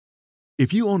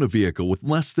If you own a vehicle with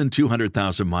less than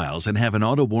 200,000 miles and have an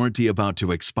auto warranty about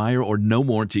to expire or no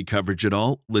warranty coverage at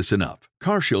all, listen up.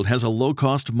 CarShield has a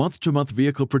low-cost month-to-month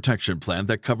vehicle protection plan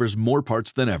that covers more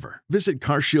parts than ever. Visit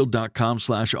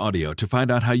carshield.com/audio to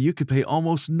find out how you could pay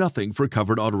almost nothing for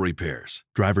covered auto repairs.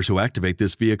 Drivers who activate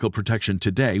this vehicle protection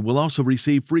today will also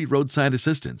receive free roadside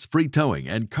assistance, free towing,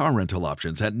 and car rental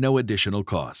options at no additional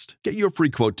cost. Get your free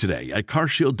quote today at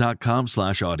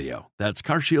carshield.com/audio. That's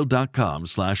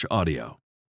carshield.com/audio.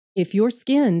 If your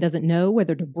skin doesn't know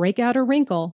whether to break out or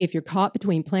wrinkle, if you're caught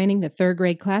between planning the third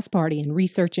grade class party and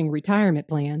researching retirement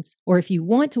plans, or if you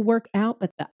want to work out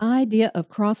but the idea of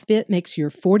CrossFit makes your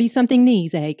 40-something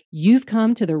knees ache, you've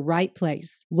come to the right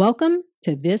place. Welcome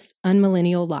to This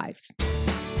Unmillennial Life.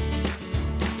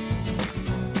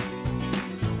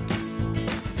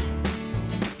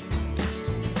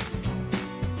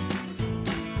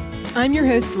 I'm your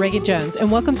host, Reagan Jones, and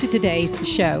welcome to today's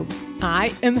show.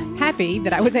 I am happy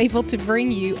that I was able to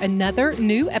bring you another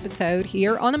new episode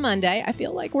here on a Monday. I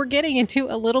feel like we're getting into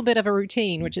a little bit of a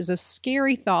routine, which is a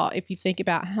scary thought if you think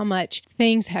about how much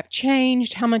things have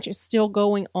changed, how much is still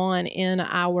going on in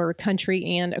our country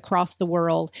and across the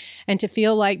world. And to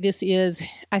feel like this is,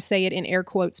 I say it in air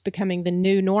quotes, becoming the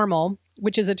new normal,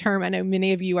 which is a term I know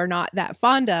many of you are not that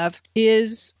fond of,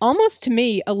 is almost to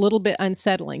me a little bit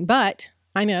unsettling. But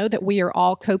I know that we are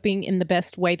all coping in the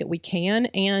best way that we can,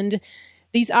 and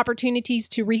these opportunities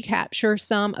to recapture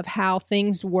some of how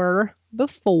things were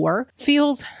before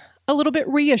feels a little bit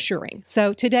reassuring.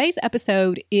 So today's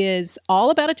episode is all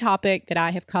about a topic that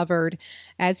I have covered,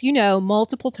 as you know,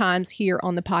 multiple times here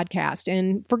on the podcast,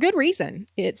 and for good reason.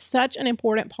 It's such an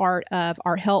important part of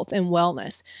our health and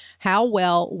wellness, how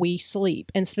well we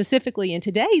sleep, and specifically in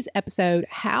today's episode,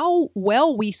 how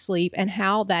well we sleep and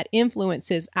how that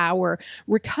influences our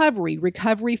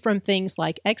recovery from things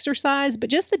like exercise,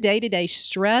 but just the day-to-day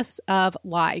stress of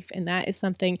life. And that is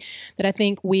something that I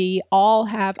think we all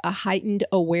have a heightened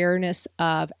awareness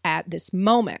of at this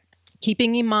moment.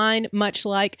 Keeping in mind, much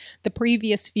like the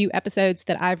previous few episodes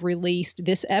that I've released,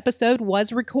 this episode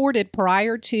was recorded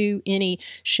prior to any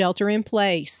shelter in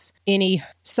place, any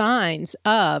signs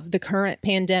of the current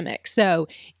pandemic. So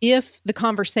if the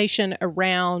conversation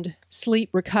around sleep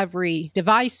recovery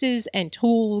devices and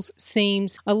tools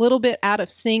seems a little bit out of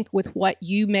sync with what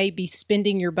you may be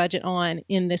spending your budget on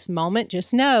in this moment,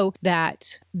 just know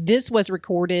that this was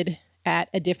recorded at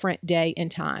a different day and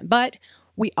time. But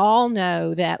we all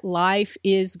know that life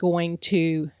is going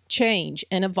to change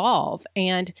and evolve,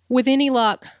 and with any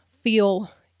luck, feel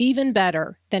even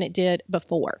better than it did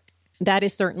before. That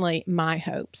is certainly my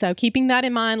hope. So keeping that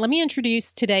in mind, let me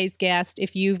introduce today's guest.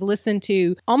 If you've listened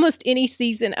to almost any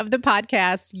season of the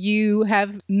podcast, you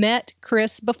have met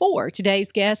Chris before.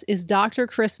 Today's guest is Dr.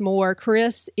 Chris Moore.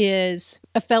 Chris is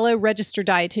a fellow registered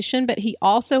dietitian, but he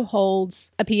also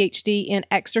holds a PhD in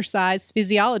exercise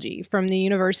physiology from the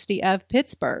University of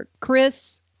Pittsburgh.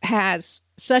 Chris has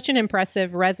such an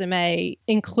impressive resume,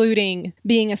 including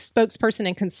being a spokesperson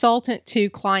and consultant to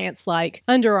clients like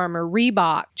Under Armour,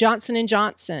 Reebok, Johnson &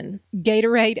 Johnson,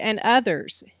 Gatorade, and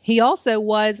others. He also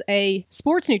was a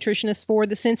sports nutritionist for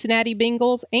the Cincinnati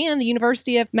Bengals and the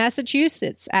University of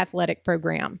Massachusetts athletic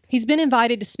program. He's been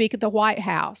invited to speak at the White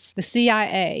House, the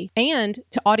CIA, and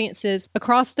to audiences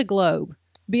across the globe.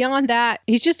 Beyond that,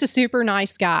 he's just a super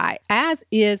nice guy, as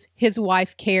is his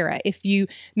wife, Kara. If you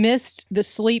missed the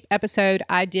sleep episode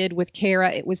I did with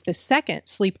Kara, it was the second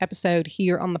sleep episode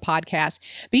here on the podcast.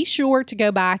 Be sure to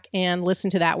go back and listen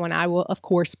to that one. I will, of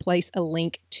course, place a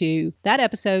link to that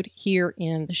episode here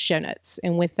in the show notes.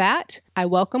 And with that, I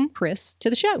welcome Chris to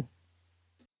the show.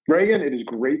 Reagan, it is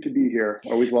great to be here.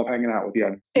 Always love hanging out with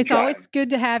you. It's always good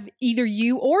to have either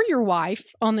you or your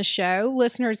wife on the show.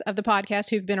 Listeners of the podcast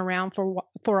who've been around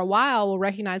for a while will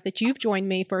recognize that you've joined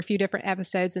me for a few different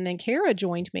episodes, and then Kara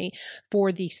joined me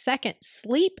for the second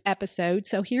sleep episode.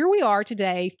 So here we are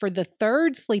today for the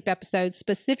third sleep episode,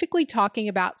 specifically talking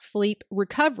about sleep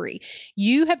recovery.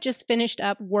 You have just finished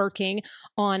up working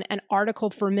on an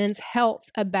article for Men's Health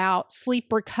about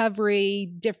sleep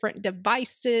recovery, different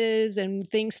devices, and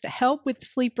things to help with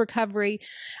sleep recovery.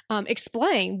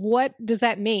 Explain, what does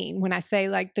that mean when I say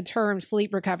like the term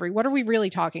sleep recovery? What are we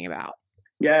really talking about?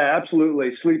 Yeah,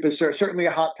 absolutely. Sleep is certainly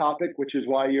a hot topic, which is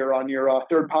why you're on your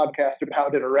third podcast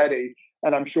about it already,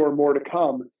 and I'm sure more to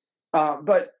come.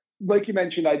 But like you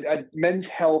mentioned, Men's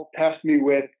Health tasked me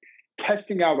with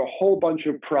testing out a whole bunch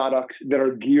of products that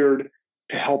are geared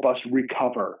to help us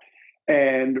recover.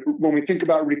 And when we think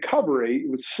about recovery,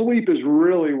 sleep is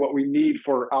really what we need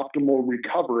for optimal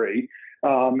recovery.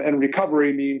 And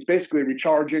recovery means basically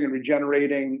recharging and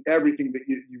regenerating everything that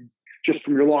you just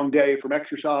from your long day, from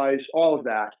exercise, all of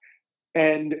that.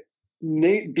 And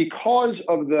because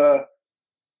of the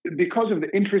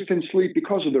interest in sleep,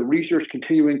 because of the research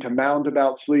continuing to mount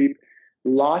about sleep,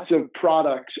 lots of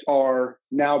products are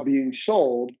now being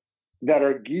sold that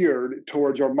are geared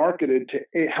towards or marketed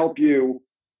to help you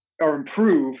or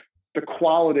improve the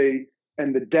quality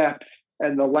and the depth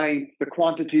and the length, the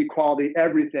quantity, quality,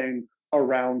 everything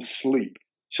around sleep.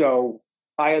 So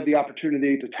I had the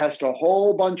opportunity to test a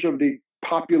whole bunch of the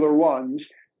popular ones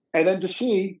and then to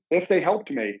see if they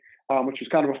helped me, which was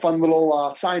kind of a fun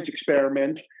little science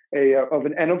experiment of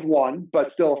an N of one,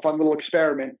 but still a fun little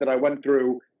experiment that I went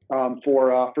through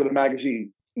for the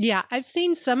magazine. Yeah, I've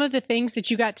seen some of the things that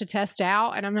you got to test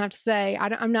out, and I'm gonna have to say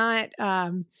I'm not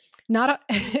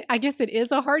I guess it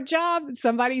is a hard job.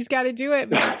 Somebody's got to do it,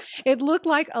 but it looked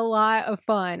like a lot of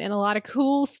fun and a lot of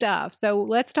cool stuff. So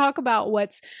let's talk about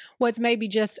what's maybe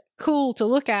just cool to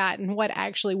look at and what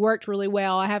actually worked really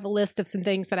well. I have a list of some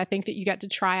things that I think that you got to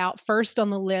try out. First on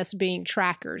the list being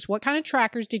trackers. What kind of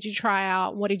trackers did you try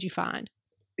out? What did you find?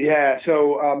 Yeah,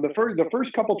 so the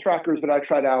first couple trackers that I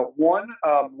tried out, one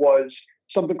was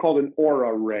something called an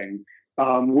Oura ring,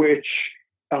 which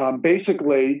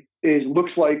basically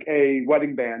looks like a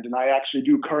wedding band, and I actually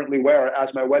do currently wear it as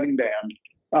my wedding band.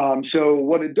 So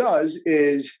what it does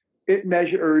is it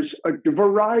measures a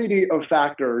variety of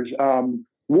factors.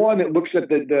 One, it looks at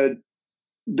the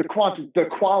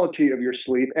quality of your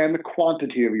sleep and the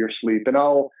quantity of your sleep, and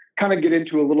I'll kind of get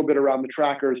into a little bit around the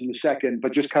trackers in a second,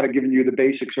 but just kind of giving you the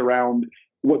basics around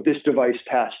what this device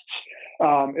tests.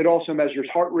 It also measures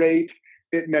heart rate.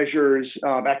 It measures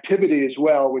activity as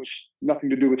well, which nothing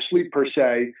to do with sleep per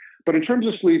se. But in terms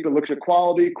of sleep, it looks at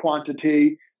quality,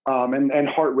 quantity, and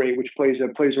heart rate, which plays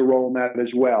a role in that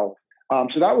as well.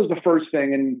 So that was the first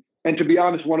thing. And to be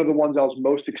honest, one of the ones I was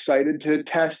most excited to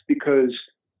test because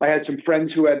I had some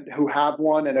friends who have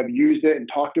one and have used it and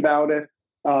talked about it.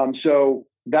 So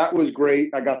that was great.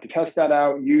 I got to test that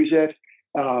out, use it,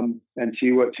 and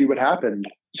see what happened.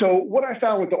 So what I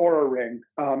found with the Oura ring,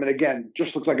 and again,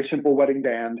 just looks like a simple wedding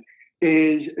band,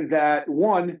 is that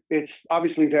one, it's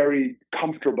obviously very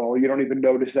comfortable. You don't even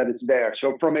notice that it's there.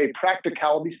 So from a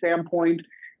practicality standpoint,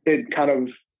 it kind of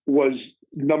was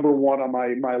number one on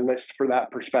my list for that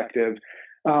perspective.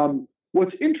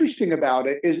 What's interesting about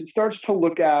it is it starts to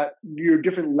look at your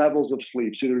different levels of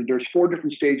sleep. So there's 4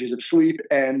 different stages of sleep,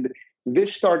 and this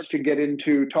starts to get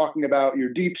into talking about your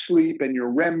deep sleep and your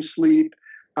REM sleep,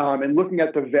 and looking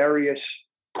at the various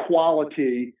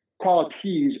qualities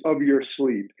of your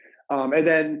sleep. And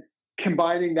then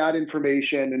combining that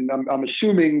information, and I'm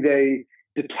assuming they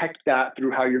detect that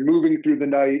through how you're moving through the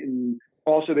night, and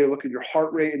also they look at your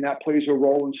heart rate, and that plays a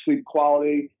role in sleep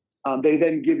quality. They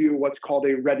then give you what's called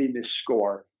a readiness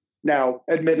score. Now,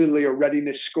 admittedly, a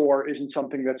readiness score isn't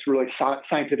something that's really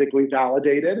scientifically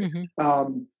validated.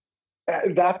 Mm-hmm.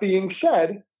 That being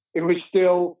said, it was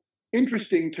still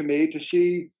interesting to me to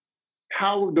see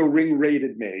how the ring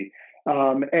rated me.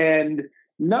 And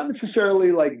not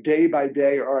necessarily like day by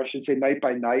day, or I should say night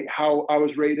by night, how I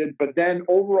was rated, but then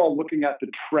overall looking at the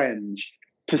trends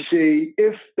to see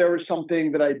if there was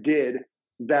something that I did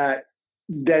that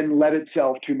then led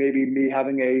itself to maybe me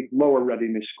having a lower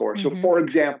readiness score. Mm-hmm. So for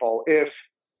example, if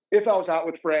I was out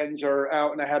with friends or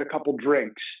out and I had a couple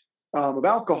drinks of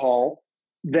alcohol,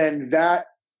 then that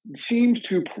seems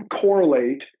to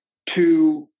correlate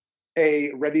to a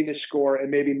readiness score and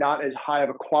maybe not as high of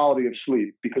a quality of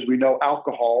sleep, because we know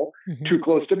alcohol mm-hmm. too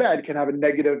close to bed can have a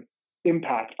negative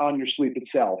impact on your sleep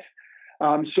itself.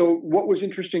 So what was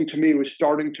interesting to me was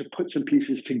starting to put some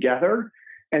pieces together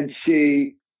and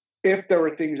see if there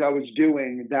were things I was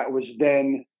doing that was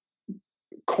then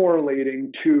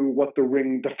correlating to what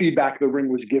the feedback the ring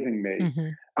was giving me.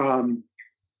 Mm-hmm.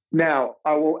 Now,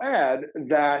 I will add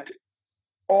that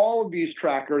all of these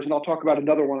trackers, and I'll talk about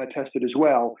another one I tested as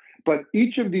well, but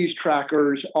each of these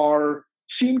trackers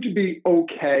seem to be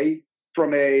okay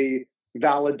from a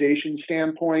validation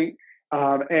standpoint.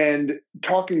 And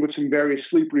talking with some various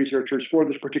sleep researchers for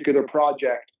this particular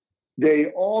project, they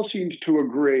all seemed to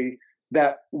agree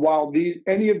that while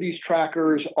any of these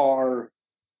trackers are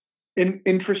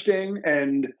interesting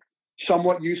and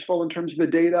somewhat useful in terms of the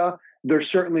data, they're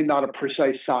certainly not a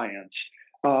precise science.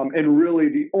 And really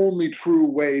the only true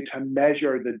way to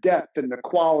measure the depth and the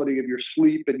quality of your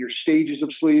sleep and your stages of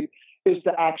sleep is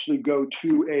to actually go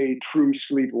to a true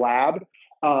sleep lab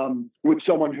with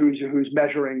someone who's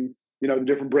measuring, the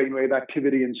different brainwave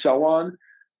activity and so on.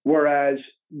 Whereas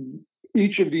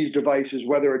each of these devices,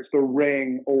 whether it's the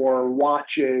ring or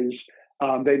watches,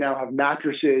 they now have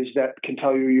mattresses that can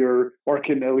tell you or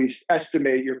can at least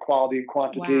estimate your quality and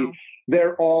quantity. Wow.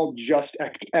 They're all just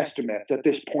estimates at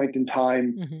this point in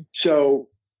time. Mm-hmm. So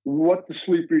what the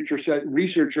sleep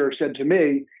researcher said to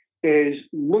me is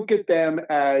look at them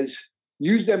as,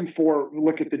 use them for,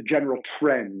 look at the general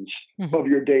trends of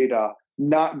your data,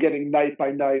 not getting night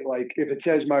by night. Like if it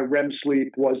says my REM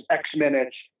sleep was X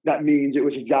minutes, that means it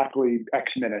was exactly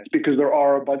X minutes, because there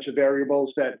are a bunch of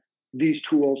variables that these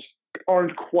tools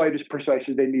aren't quite as precise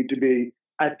as they need to be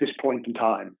at this point in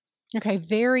time. Okay,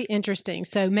 very interesting.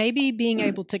 So maybe being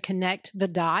able to connect the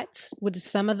dots with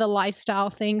some of the lifestyle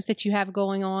things that you have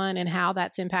going on and how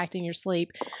that's impacting your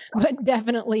sleep, but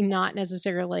definitely not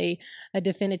necessarily a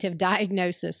definitive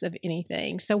diagnosis of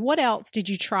anything. So what else did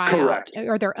you try Correct. out?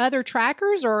 Are there other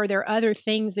trackers, or are there other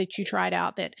things that you tried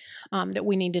out that that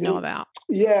we need to know about?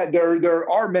 Yeah, there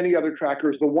are many other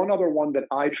trackers. The one other one that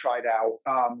I tried out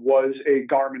was a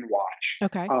Garmin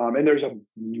watch. Okay. And there's a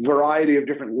variety of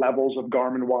different levels of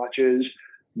Garmin watches.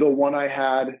 The one I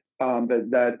had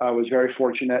that I was very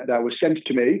fortunate that was sent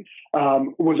to me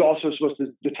was also supposed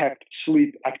to detect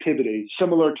sleep activity,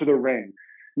 similar to the Ring.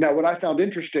 Now, what I found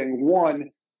interesting,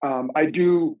 one, I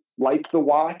do like the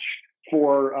watch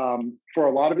for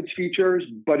a lot of its features,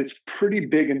 but it's pretty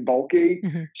big and bulky.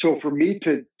 So for me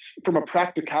to, from a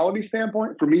practicality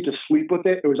standpoint, for me to sleep with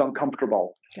it, it was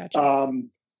uncomfortable. Gotcha.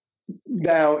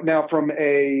 Now, from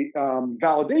a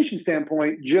validation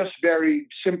standpoint, just very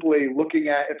simply looking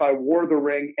at if I wore the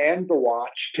Ring and the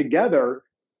watch together,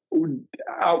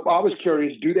 I was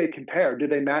curious, do they compare? Do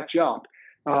they match up?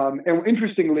 And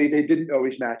interestingly, they didn't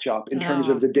always match up in terms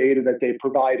of the data that they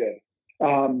provided.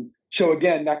 So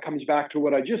again, that comes back to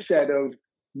what I just said of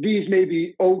these may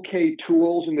be okay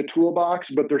tools in the toolbox,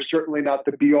 but they're certainly not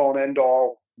the be all and end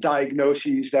all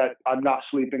diagnoses that I'm not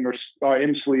sleeping or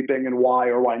am sleeping and why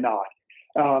or why not.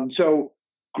 So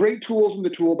great tools in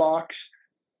the toolbox.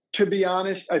 To be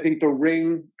honest, I think the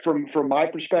Ring, from my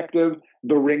perspective,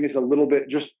 the Ring is a little bit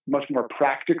just much more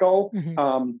practical,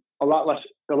 a lot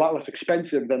less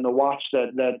expensive than the watch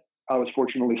that I was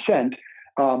fortunately sent.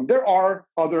 There are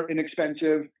other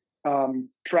inexpensive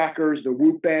trackers. The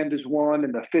Whoop Band is one,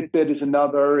 and the Fitbit is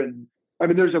another, and I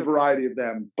mean there's a variety of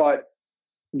them. But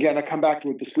again, I come back to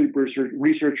what the sleep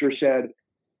researcher said.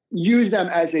 Use them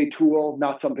as a tool,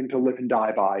 not something to live and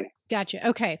die by. Gotcha.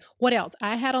 Okay. What else?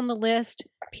 I had on the list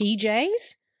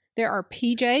PJs. There are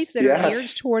PJs that are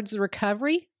geared towards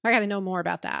recovery. I got to know more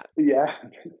about that. Yeah.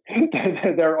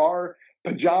 There are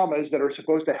pajamas that are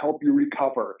supposed to help you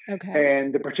recover. Okay.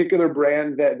 And the particular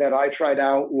brand that I tried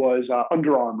out was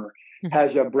Under Armour.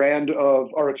 Has a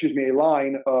a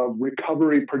line of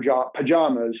recovery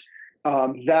pajamas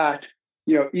that,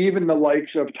 even the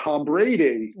likes of Tom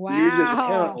Brady uses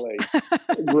apparently,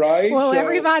 right? Well, so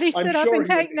everybody sit up and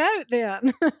take note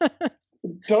then.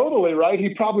 Totally, right?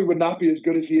 He probably would not be as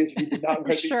good as he is if he did not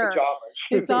wear these pajamas.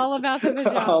 It's all about the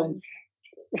pajamas.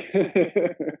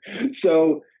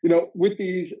 So, with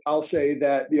these, I'll say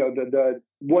that, the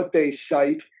what they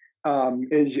cite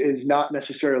is not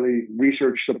necessarily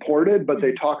research supported, but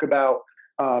they talk about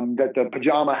that the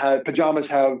pajamas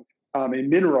have a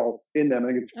mineral in them.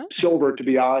 I think it's silver, to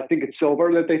be honest. I think it's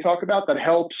silver that they talk about that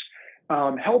helps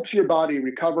your body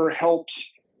recover, helps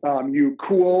you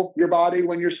cool your body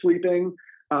when you're sleeping.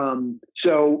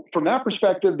 So from that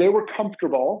perspective, they were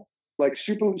comfortable, like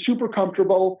super, super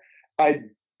comfortable. I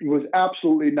was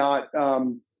absolutely not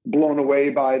blown away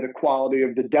by the quality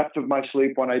of the depth of my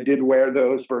sleep when I did wear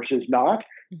those versus not.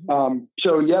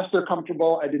 So yes, they're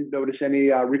comfortable. I didn't notice any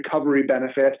recovery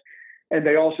benefit. And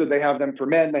they have them for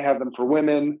men, they have them for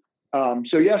women.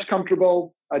 So yes,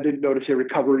 comfortable. I didn't notice a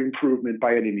recovery improvement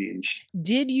by any means.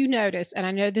 Did you notice, and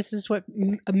I know this is what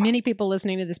many people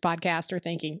listening to this podcast are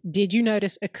thinking, did you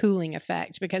notice a cooling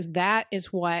effect? Because that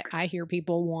is what I hear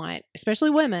people want, especially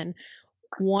women,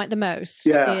 want the most,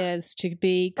 is to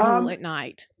be cool at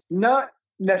night. Not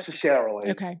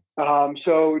necessarily. Okay.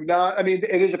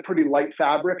 It is a pretty light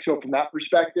fabric. So from that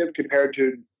perspective, compared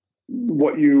to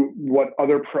what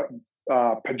other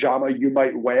pajama you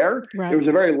might wear, it was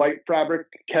a very light fabric.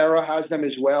 Kara has them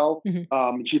as well.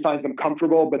 She finds them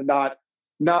comfortable, but not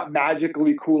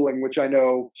magically cooling, which I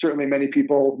know certainly many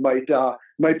people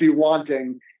might be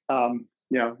wanting,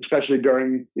 especially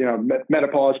during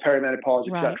menopause, perimenopause,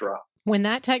 etc. When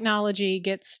that technology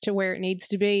gets to where it needs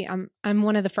to be, I'm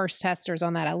one of the first testers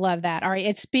on that. I love that. All right.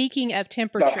 And speaking of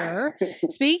temperature,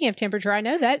 I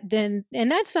know that then, and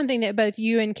that's something that both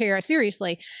you and Kara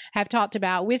seriously have talked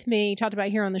about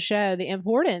here on the show, the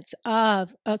importance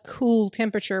of a cool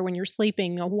temperature when you're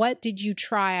sleeping. What did you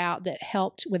try out that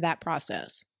helped with that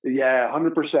process? Yeah,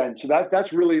 100%. So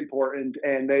that's really important.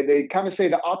 And they kind of say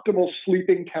the optimal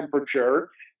sleeping temperature,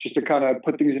 just to kind of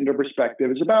put things into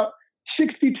perspective, is about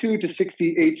 62 to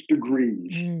 68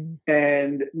 degrees.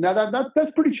 And now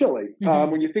that's pretty chilly.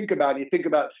 When you think about it, you think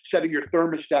about setting your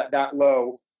thermostat that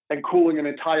low and cooling an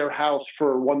entire house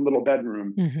for one little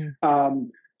bedroom.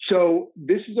 So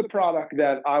this is a product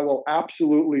that I will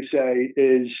absolutely say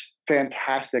is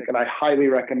fantastic, and I highly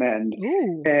recommend.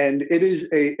 Ooh. And it is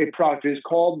a product. It is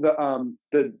called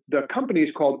the company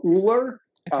is called Ooler.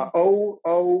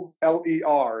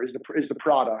 OOLER is the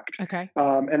product. Okay.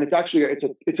 And it's actually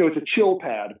it's a chill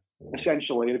pad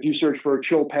essentially. And if you search for a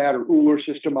chill pad or Ooler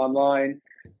system online,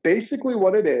 basically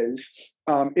what it is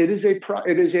a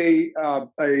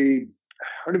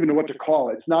I don't even know what to call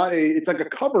it. It's like a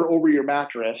cover over your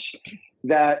mattress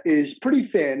that is pretty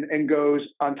thin and goes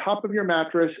on top of your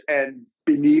mattress and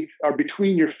beneath or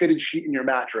between your fitted sheet and your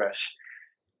mattress.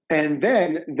 And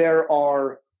then there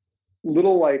are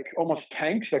little like almost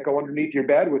tanks that go underneath your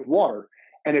bed with water,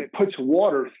 and it puts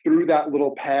water through that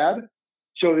little pad.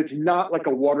 So it's not like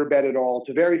a water bed at all. It's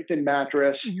a very thin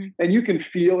mattress, and you can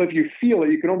feel, if you feel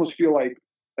it, you can almost feel like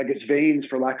it's veins,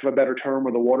 for lack of a better term,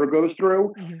 where the water goes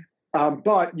through.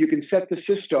 But you can set the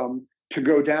system to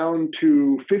go down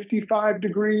to 55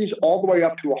 degrees all the way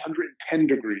up to 110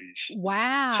 degrees.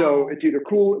 Wow. So it's either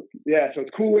cool. Yeah. So it's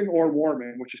cooling or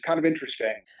warming, which is kind of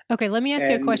interesting. Okay. Let me ask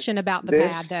you a question about the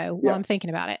pad though, while I'm thinking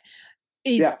about it.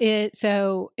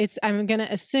 I'm going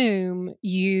to assume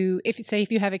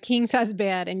if you have a king size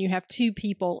bed and you have two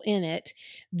people in it,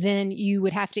 then you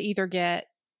would have to either get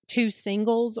two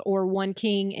singles or one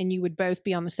king, and you would both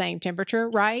be on the same temperature,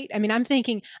 right? I mean, I'm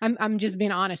thinking, I'm just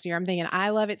being honest here. I'm thinking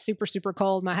I love it super, super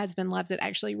cold. My husband loves it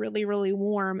actually really, really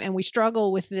warm, and we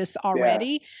struggle with this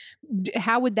already. Yeah.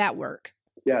 How would that work?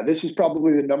 Yeah, this is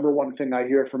probably the number one thing I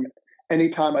hear from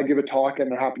anytime I give a talk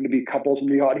and there happen to be couples in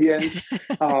the audience.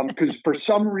 Because for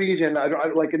some reason, I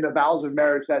like in the vows of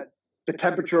marriage, that the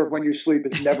temperature of when you sleep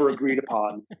is never agreed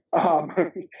upon.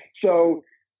 So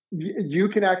you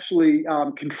can actually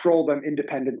control them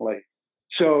independently.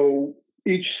 So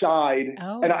each side,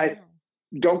 and I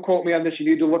don't quote me on this, you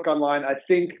need to look online. I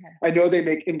think, I know they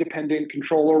make independent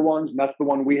controller ones, and that's the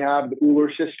one we have, the Ooler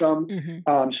system.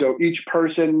 So each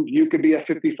person, you could be at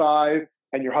 55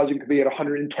 and your husband could be at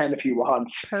 110 if you want.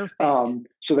 Perfect.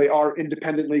 So they are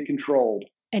independently controlled.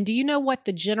 And do you know what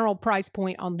the general price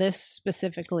point on this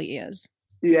specifically is?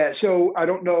 Yeah, so I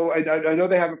don't know. I know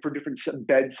they have it for different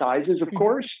bed sizes, of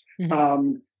course,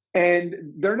 and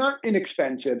they're not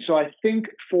inexpensive. So I think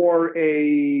for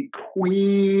a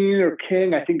queen or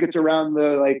king, I think it's around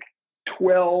the like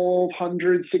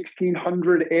 $1,200,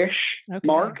 $1,600-ish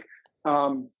mark.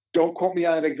 Don't quote me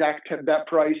on that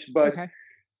price, but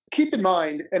keep in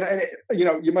mind, and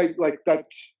you might that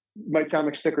might sound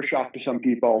like sticker shock to some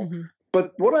people.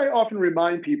 But what I often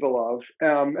remind people of,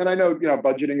 and I know,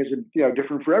 budgeting is,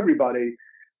 different for everybody.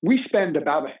 We spend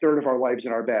about a third of our lives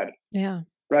in our bed. Yeah.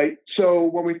 Right. So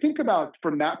when we think about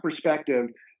from that perspective,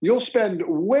 you'll spend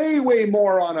way, way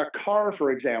more on a car,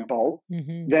 for example,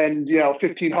 than,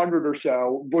 $1,500 or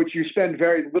so, which you spend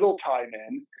very little time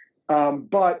in.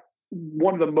 But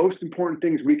one of the most important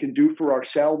things we can do for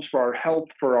ourselves, for our health,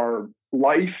 for our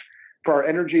life, for our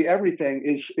energy,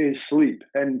 everything is sleep,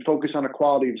 and focus on a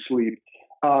quality of sleep.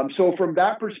 So from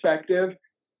that perspective,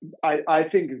 I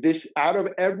think this, out of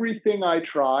everything I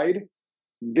tried,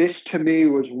 this to me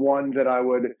was one that I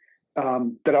would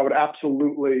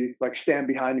absolutely stand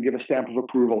behind and give a stamp of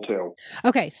approval to.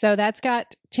 Okay, so that's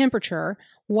got temperature.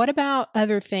 What about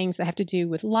other things that have to do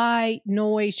with light,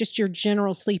 noise, just your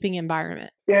general sleeping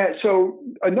environment? Yeah, so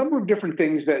a number of different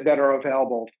things that are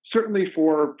available, certainly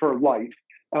for light.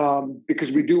 Because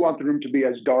we do want the room to be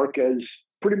as dark as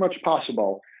pretty much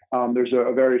possible. There's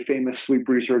a very famous sleep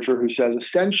researcher who says,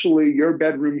 essentially, your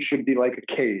bedroom should be like a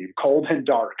cave, cold and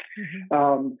dark.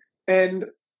 And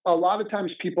a lot of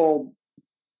times people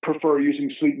prefer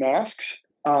using sleep masks,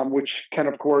 which can,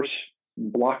 of course,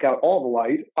 block out all the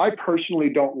light. I personally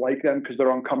don't like them because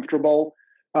they're uncomfortable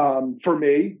for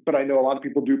me, but I know a lot of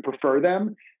people do prefer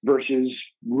them versus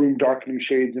room darkening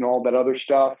shades and all that other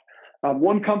stuff.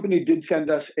 One company did send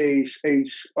us a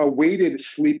weighted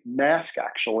sleep mask,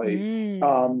 actually.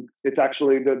 It's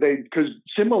actually, because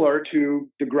similar to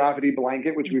the Gravity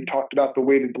blanket, which we've talked about, the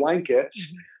weighted blankets,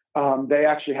 they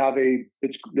actually have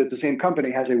it's the same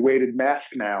company has a weighted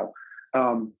mask now.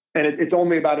 And it's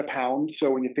only about a pound.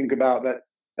 So when you think about that,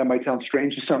 that might sound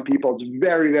strange to some people. It's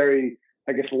very, very,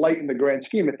 I guess, light in the grand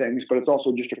scheme of things, but it's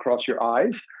also just across your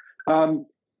eyes.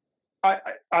 I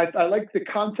like the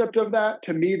concept of that.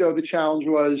 To me, though, the challenge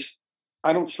was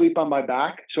I don't sleep on my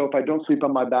back. So if I don't sleep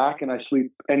on my back and I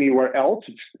sleep anywhere else,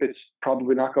 it's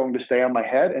probably not going to stay on my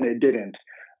head, and it didn't.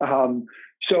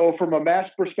 So from a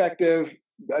mask perspective,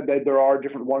 there are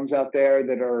different ones out there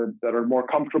that are more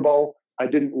comfortable. I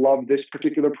didn't love this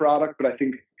particular product, but I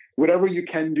think whatever you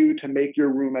can do to make your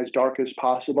room as dark as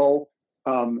possible,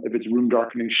 if it's room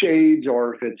darkening shades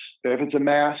or if it's a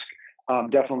mask,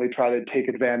 definitely try to take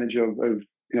advantage of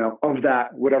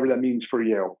that, whatever that means for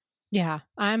you. Yeah,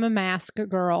 I'm a mask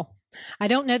girl. I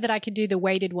don't know that I could do the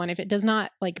weighted one. If it does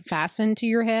not like fasten to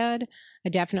your head, I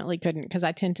definitely couldn't because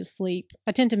I tend to sleep.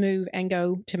 I tend to move and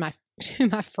go to my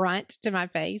front, to my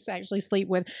face. I actually sleep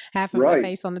with half of my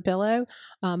face on the pillow.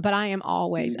 But I am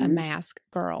always a mask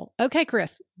girl. Okay,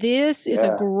 Chris, this is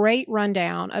a great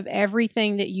rundown of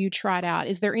everything that you tried out.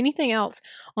 Is there anything else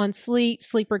on sleep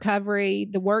recovery,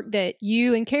 the work that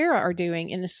you and Kara are doing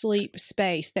in the sleep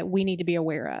space that we need to be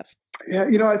aware of? Yeah,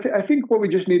 I think what we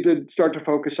just need to start to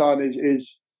focus on is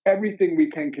everything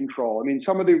we can control. I mean,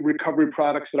 some of the recovery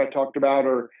products that I talked about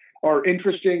are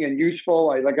interesting and useful.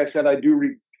 Like I said, I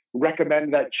do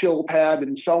recommend that chill pad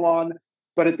and so on.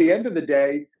 But at the end of the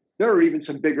day, there are even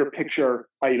some bigger picture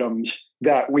items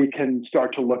that we can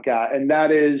start to look at. And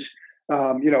that is,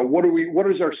 what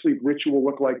does our sleep ritual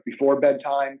look like before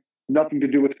bedtime? Nothing to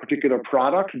do with a particular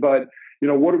product, but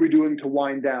what are we doing to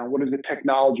wind down? What does the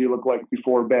technology look like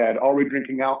before bed? Are we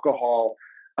drinking alcohol,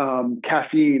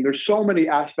 caffeine? There's so many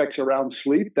aspects around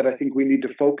sleep that I think we need to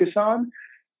focus on.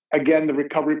 Again, the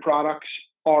recovery products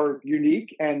are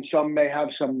unique and some may have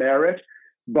some merit,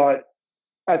 but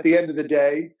at the end of the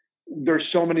day, there's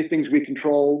so many things we can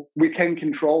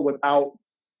control without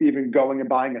even going and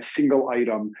buying a single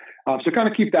item. So kind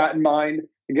of keep that in mind.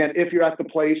 Again, if you're at the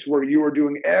place where you are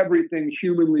doing everything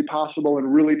humanly possible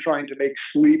and really trying to make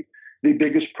sleep the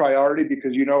biggest priority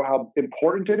because you know how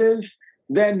important it is,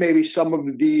 then maybe some of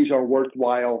these are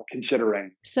worthwhile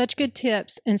considering. Such good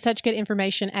tips and such good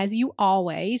information as you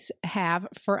always have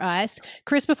for us.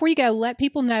 Chris, before you go, let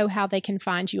people know how they can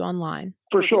find you online.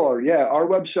 For sure. Yeah. Our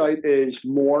website is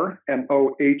more,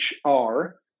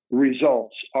 MOHR,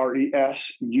 results, RESULTS.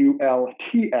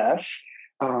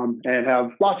 And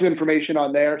have lots of information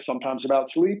on there, sometimes about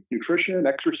sleep, nutrition,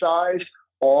 exercise,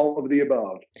 all of the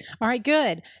above. All right,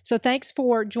 good. So thanks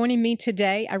for joining me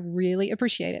today. I really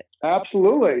appreciate it.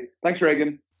 Absolutely. Thanks,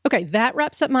 Reagan. Okay, that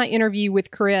wraps up my interview with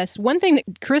Chris. One thing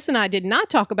that Chris and I did not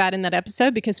talk about in that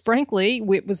episode, because frankly,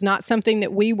 it was not something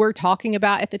that we were talking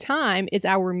about at the time, is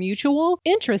our mutual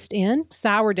interest in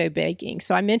sourdough baking.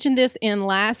 So I mentioned this in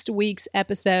last week's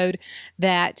episode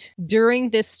that during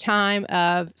this time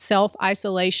of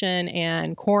self-isolation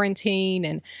and quarantine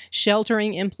and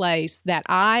sheltering in place, that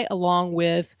I, along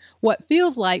with what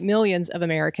feels like millions of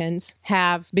Americans,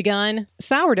 have begun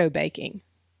sourdough baking.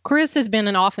 Chris has been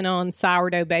an off and on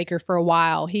sourdough baker for a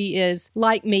while. He is,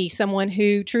 like me, someone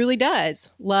who truly does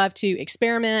love to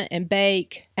experiment and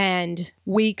bake. And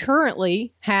we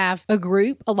currently have a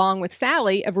group, along with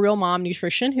Sally of Real Mom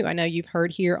Nutrition, who I know you've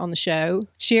heard here on the show,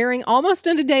 sharing almost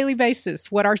on a daily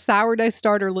basis what our sourdough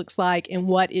starter looks like and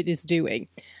what it is doing.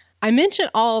 I mention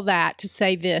all of that to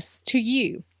say this to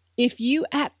you. If you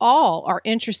at all are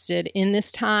interested in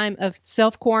this time of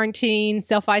self-quarantine,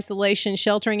 self-isolation,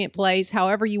 sheltering in place,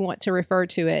 however you want to refer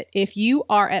to it, if you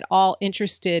are at all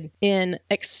interested in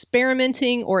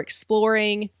experimenting or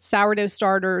exploring sourdough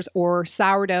starters or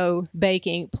sourdough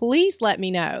baking, please let me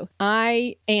know.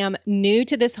 I am new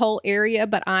to this whole area,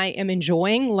 but I am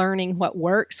enjoying learning what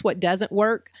works, what doesn't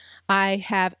work. I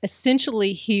have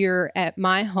essentially here at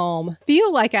my home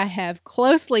feel like I have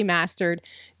closely mastered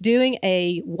doing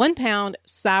a 1-pound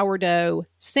sourdough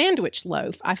sandwich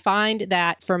loaf. I find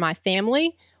that for my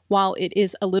family, while it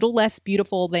is a little less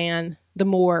beautiful than the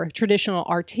more traditional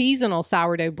artisanal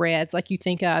sourdough breads like you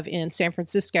think of in San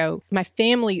Francisco, my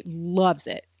family loves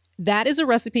it. That is a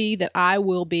recipe that I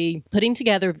will be putting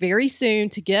together very soon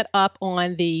to get up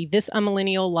on the This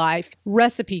Unmillennial Life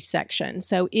recipe section.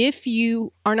 So if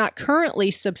you are not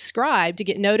currently subscribed to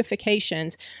get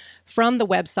notifications from the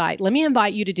website, let me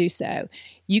invite you to do so.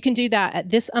 You can do that at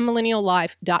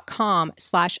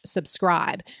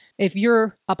thisunmillenniallife.com/subscribe. If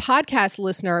you're a podcast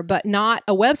listener, but not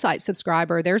a website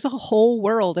subscriber, there's a whole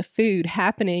world of food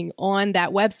happening on that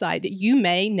website that you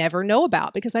may never know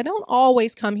about, because I don't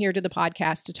always come here to the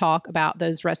podcast to talk about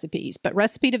those recipes. But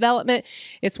recipe development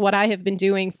is what I have been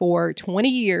doing for 20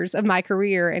 years of my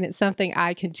career, and it's something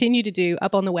I continue to do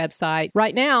up on the website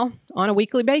right now on a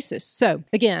weekly basis. So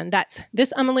again, that's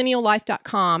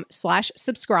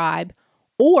thisunmillenniallife.com/subscribe.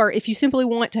 Or if you simply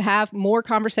want to have more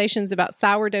conversations about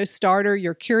sourdough starter,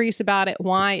 you're curious about it,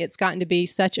 why it's gotten to be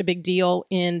such a big deal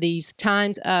in these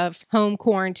times of home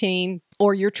quarantine,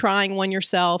 or you're trying one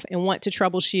yourself and want to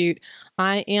troubleshoot,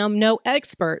 I am no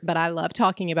expert, but I love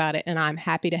talking about it and I'm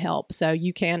happy to help. So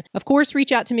you can, of course,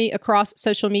 reach out to me across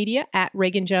social media at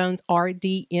Reagan Jones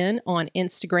RDN on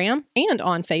Instagram and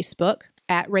on Facebook,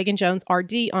 at Reagan Jones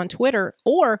RD on Twitter,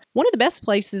 or one of the best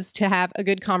places to have a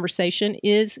good conversation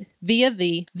is via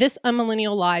the This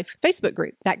Unmillennial Life Facebook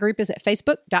group. That group is at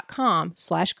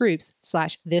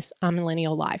facebook.com/groups/This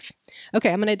Unmillennial Life. Okay,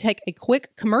 I'm going to take a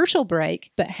quick commercial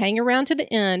break, but hang around to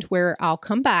the end where I'll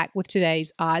come back with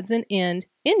today's odds and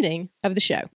ending of the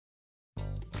show.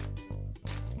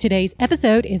 Today's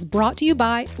episode is brought to you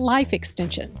by Life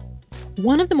Extension.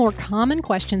 One of the more common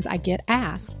questions I get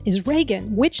asked is,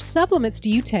 Reagan, which supplements do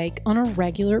you take on a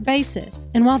regular basis?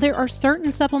 And while there are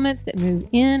certain supplements that move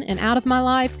in and out of my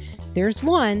life, there's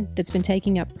one that's been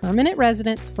taking up permanent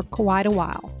residence for quite a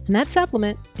while, and that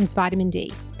supplement is vitamin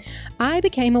D. I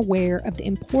became aware of the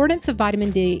importance of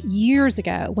vitamin D years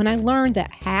ago when I learned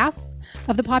that half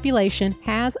of the population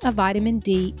has a vitamin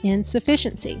D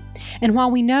insufficiency. And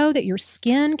while we know that your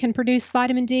skin can produce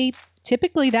vitamin D,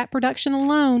 typically that production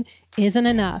alone isn't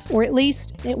enough, or at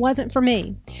least it wasn't for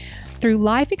me. Through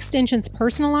Life Extension's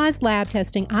personalized lab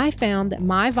testing, I found that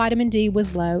my vitamin D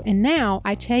was low, and now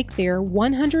I take their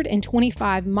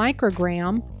 125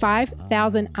 microgram,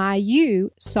 5,000 IU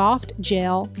soft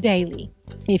gel daily.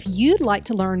 If you'd like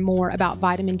to learn more about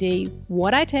vitamin D,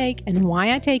 what I take, and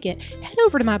why I take it, head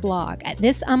over to my blog at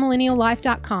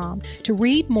thisunmillenniallife.com to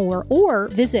read more, or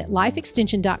visit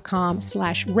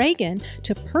lifeextension.com/Reagan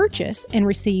to purchase and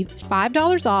receive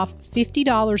 $5 off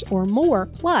 $50 or more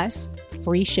plus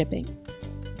free shipping.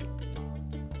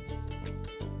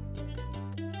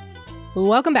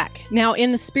 Welcome back. Now,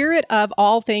 in the spirit of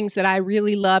all things that I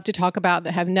really love to talk about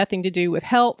that have nothing to do with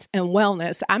health and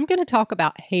wellness, I'm going to talk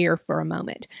about hair for a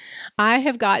moment. I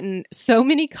have gotten so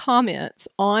many comments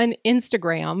on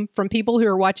Instagram from people who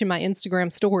are watching my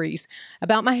Instagram stories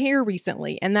about my hair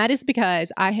recently, and that is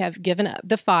because I have given up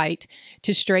the fight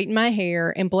to straighten my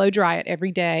hair and blow dry it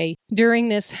every day during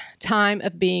this time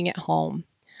of being at home.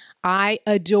 I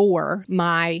adore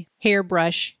my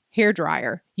hairbrush hair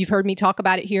dryer. You've heard me talk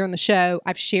about it here on the show.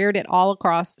 I've shared it all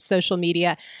across social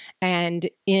media. And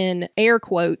in air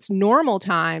quotes, normal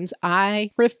times,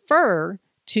 I prefer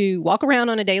to walk around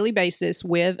on a daily basis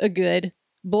with a good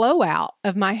blowout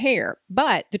of my hair.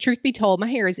 But the truth be told, my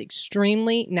hair is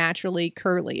extremely naturally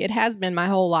curly. It has been my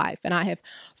whole life. And I have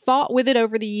fought with it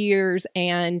over the years,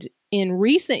 and in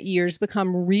recent years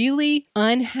become really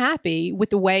unhappy with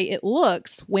the way it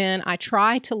looks when I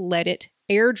try to let it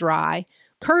air dry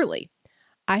curly.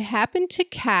 I happened to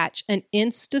catch an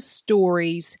Insta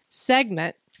Stories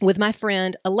segment with my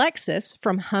friend Alexis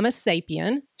from Hummus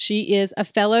Sapien. She is a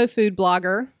fellow food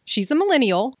blogger. She's a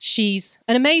millennial. She's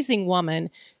an amazing woman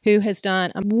who has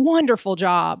done a wonderful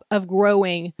job of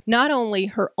growing not only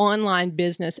her online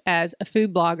business as a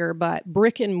food blogger, but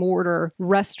brick and mortar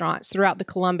restaurants throughout the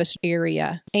Columbus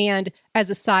area. And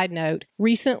as a side note,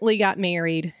 recently got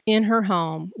married in her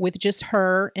home with just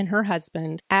her and her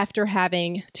husband after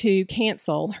having to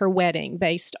cancel her wedding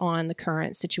based on the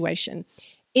current situation.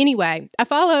 Anyway, I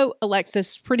follow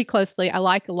Alexis pretty closely. I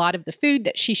like a lot of the food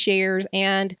that she shares,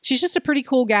 and she's just a pretty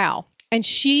cool gal. And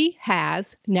she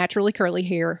has naturally curly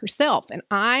hair herself. And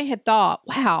I had thought,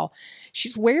 wow,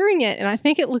 she's wearing it and I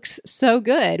think it looks so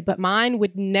good, but mine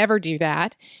would never do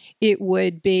that. It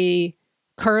would be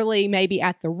curly maybe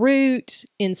at the root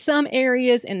in some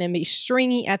areas and then be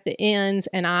stringy at the ends.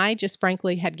 And I just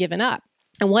frankly had given up.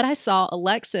 And what I saw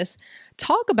Alexis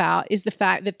talk about is the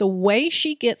fact that the way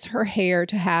she gets her hair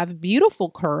to have beautiful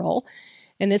curl,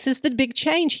 and this is the big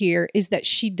change here, is that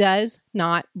she does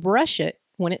not brush it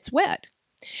when it's wet.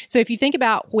 So if you think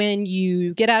about when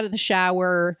you get out of the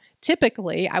shower,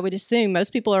 typically, I would assume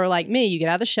most people are like me. You get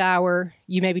out of the shower,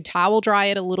 you maybe towel dry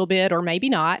it a little bit or maybe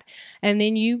not, and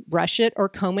then you brush it or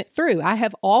comb it through. I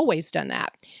have always done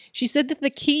that. She said that the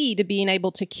key to being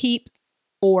able to keep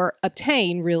or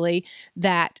obtain really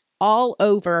that all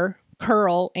over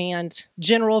curl and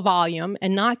general volume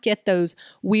and not get those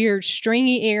weird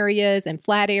stringy areas and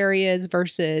flat areas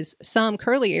versus some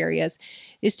curly areas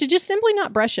is to just simply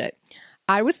not brush it.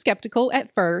 I was skeptical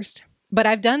at first, but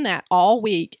I've done that all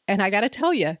week, and I got to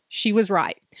tell you, she was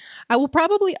right. I will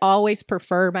probably always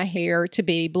prefer my hair to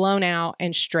be blown out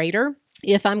and straighter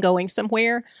if I'm going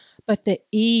somewhere, but the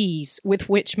ease with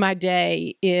which my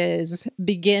day is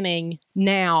beginning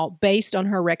now, based on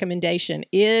her recommendation,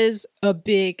 is a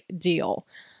big deal.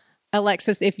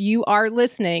 Alexis, if you are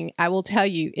listening, I will tell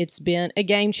you it's been a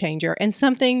game changer and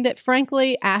something that,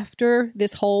 frankly, after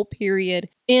this whole period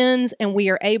ends and we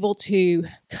are able to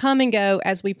come and go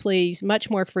as we please much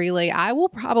more freely, I will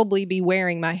probably be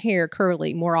wearing my hair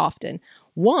curly more often.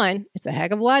 One, it's a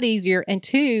heck of a lot easier. And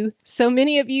two, so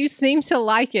many of you seem to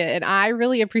like it. And I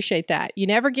really appreciate that. You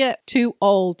never get too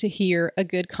old to hear a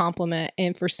good compliment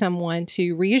and for someone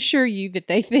to reassure you that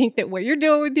they think that what you're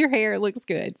doing with your hair looks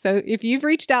good. So if you've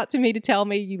reached out to me to tell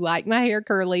me you like my hair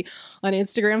curly on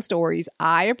Instagram stories,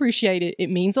 I appreciate it. It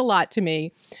means a lot to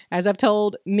me. As I've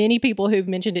told many people who've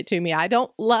mentioned it to me, I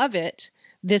don't love it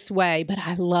this way, but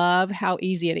I love how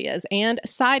easy it is. And a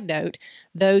side note,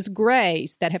 those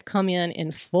grays that have come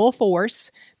in full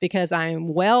force because I'm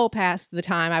well past the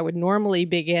time I would normally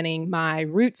be getting my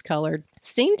roots colored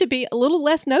seem to be a little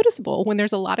less noticeable when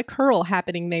there's a lot of curl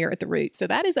happening there at the roots. So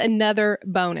that is another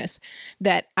bonus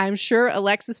that I'm sure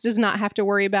Alexis does not have to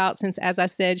worry about since, as I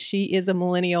said, she is a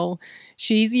millennial.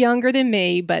 She's younger than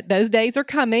me, but those days are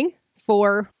coming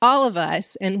for all of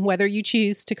us, and whether you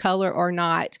choose to color or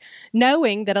not,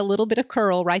 knowing that a little bit of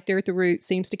curl right there at the root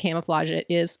seems to camouflage it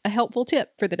is a helpful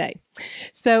tip for the day.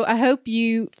 So I hope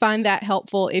you find that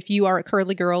helpful if you are a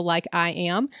curly girl like I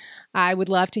am. I would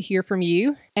love to hear from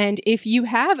you. And if you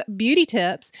have beauty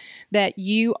tips that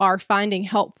you are finding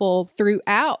helpful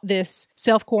throughout this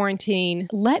self-quarantine,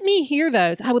 let me hear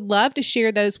those. I would love to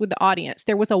share those with the audience.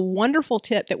 There was a wonderful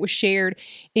tip that was shared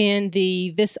in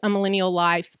the This A Millennial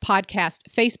Life podcast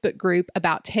Facebook group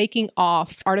about taking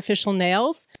off artificial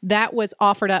nails. That was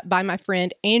offered up by my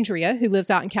friend Andrea, who lives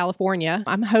out in California.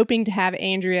 I'm hoping to have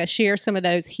Andrea share some of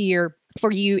those here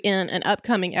for you in an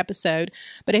upcoming episode.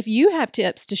 But if you have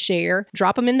tips to share,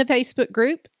 drop them in the Facebook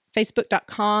group,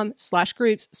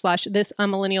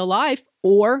 facebook.com/groups/thisamillenniallife,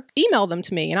 or email them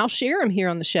to me and I'll share them here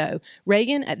on the show,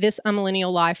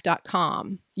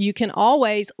 Reagan@thisamillenniallife.com. You can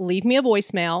always leave me a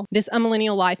voicemail,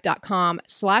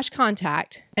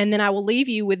 thisamillenniallife.com/contact, and then I will leave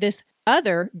you with this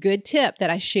other good tip that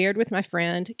I shared with my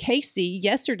friend Casey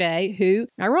yesterday, who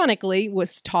ironically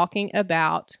was talking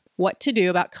about what to do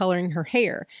about coloring her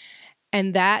hair.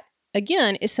 And that,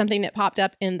 again, is something that popped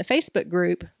up in the Facebook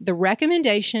group, the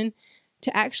recommendation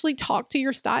to actually talk to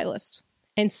your stylist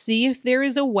and see if there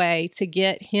is a way to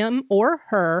get him or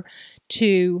her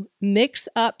to mix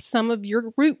up some of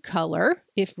your root color.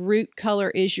 If root color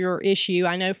is your issue,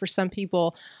 I know for some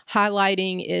people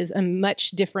highlighting is a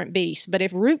much different beast, but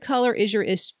if root color is your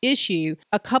issue,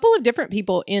 a couple of different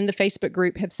people in the Facebook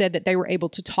group have said that they were able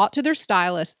to talk to their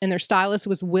stylist and their stylist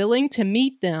was willing to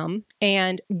meet them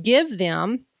and give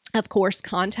them, of course,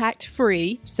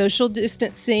 contact-free, social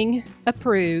distancing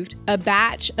approved, a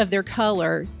batch of their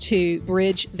color to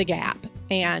bridge the gap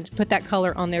and put that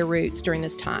color on their roots during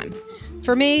this time.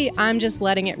 For me, I'm just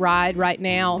letting it ride right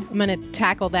now. I'm going to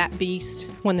tackle that beast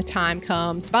when the time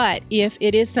comes. But if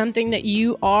it is something that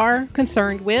you are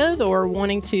concerned with or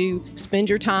wanting to spend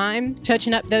your time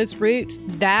touching up those roots,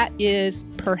 that is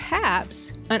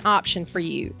perhaps an option for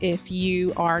you if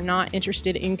you are not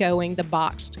interested in going the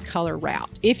boxed color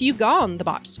route. If you've gone the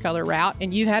boxed color route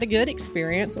and you've had a good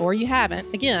experience or you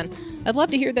haven't, again, I'd love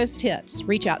to hear those tips.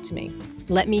 Reach out to me.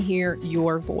 Let me hear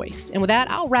your voice. And with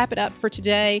that, I'll wrap it up for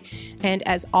today. And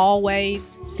as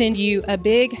always, send you a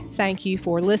big thank you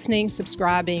for listening,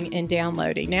 subscribing, and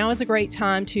downloading. Now is a great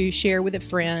time to share with a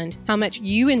friend how much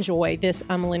you enjoy this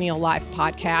A Millennial Life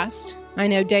podcast. I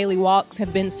know daily walks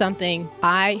have been something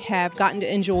I have gotten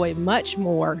to enjoy much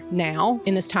more now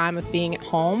in this time of being at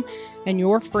home. And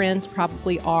your friends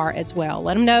probably are as well.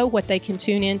 Let them know what they can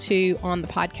tune into on the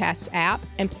podcast app.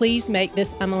 And please make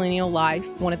This A Millennial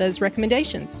Life one of those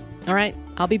recommendations. All right,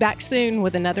 I'll be back soon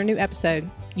with another new episode.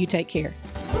 You take care.